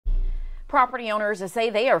Property owners say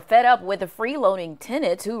they are fed up with the freeloading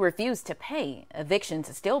tenants who refuse to pay. Evictions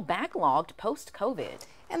are still backlogged post-COVID.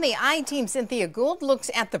 And the I-Team Cynthia Gould looks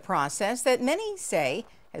at the process that many say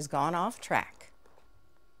has gone off track.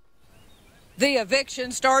 The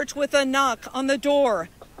eviction starts with a knock on the door.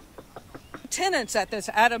 Tenants at this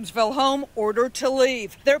Adamsville home ordered to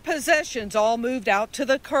leave. Their possessions all moved out to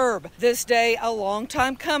the curb. This day, a long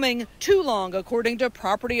time coming, too long, according to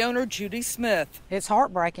property owner Judy Smith. It's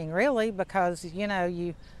heartbreaking, really, because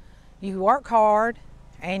you work hard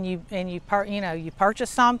and you purchase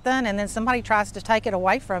something, and then somebody tries to take it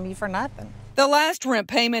away from you for nothing. The last rent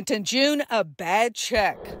payment in June, a bad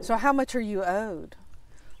check. So how much are you owed?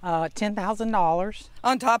 $10,000.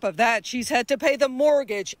 On top of that, she's had to pay the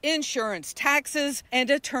mortgage, insurance, taxes, and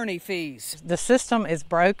attorney fees. The system is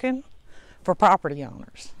broken for property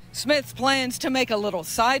owners. Smith's plans to make a little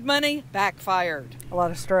side money backfired. A lot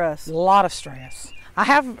of stress. A lot of stress. I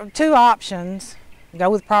have two options: go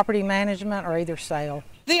with property management or either sell.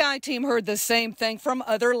 The I-Team heard the same thing from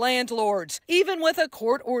other landlords. Even with a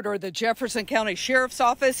court order, the Jefferson County Sheriff's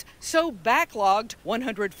Office so backlogged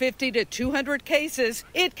 150 to 200 cases,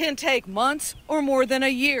 it can take months or more than a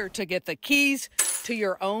year to get the keys to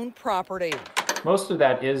your own property. Most of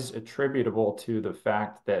that is attributable to the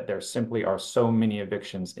fact that there simply are so many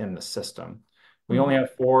evictions in the system. We only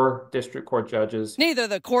have 4 district court judges. Neither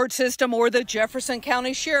the court system or the Jefferson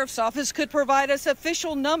County Sheriff's Office could provide us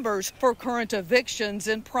official numbers for current evictions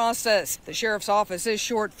in process. The Sheriff's Office is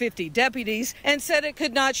short 50 deputies and said it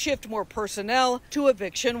could not shift more personnel to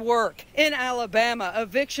eviction work. In Alabama,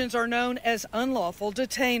 evictions are known as unlawful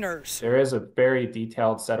detainers. There is a very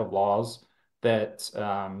detailed set of laws that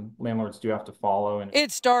landlords do have to follow. And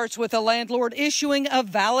it starts with a landlord issuing a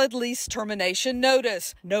valid lease termination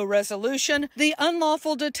notice. No resolution, the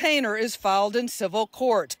unlawful detainer is filed in civil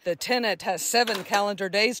court. The tenant has 7 calendar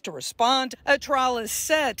days to respond. A trial is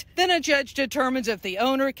set. Then a judge determines if the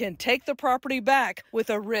owner can take the property back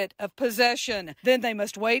with a writ of possession. Then they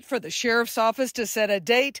must wait for the sheriff's office to set a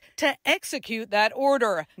date to execute that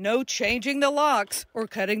order. No changing the locks or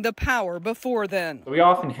cutting the power before then. We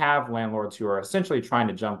often have landlords who are essentially trying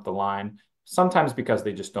to jump the line, sometimes because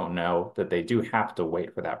they just don't know that they do have to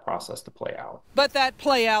wait for that process to play out. But that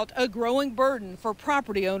play out, a growing burden for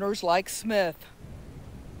property owners like Smith.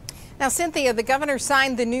 Now, Cynthia, the governor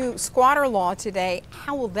signed the new squatter law today.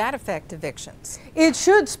 How will that affect evictions? It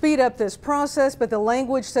should speed up this process, but the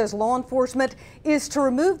language says law enforcement is to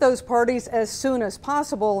remove those parties as soon as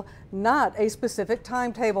possible, not a specific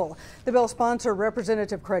timetable. The bill sponsor,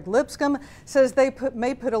 Representative Craig Lipscomb, says they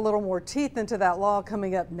may put a little more teeth into that law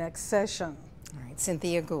coming up next session. All right,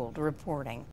 Cynthia Gould reporting.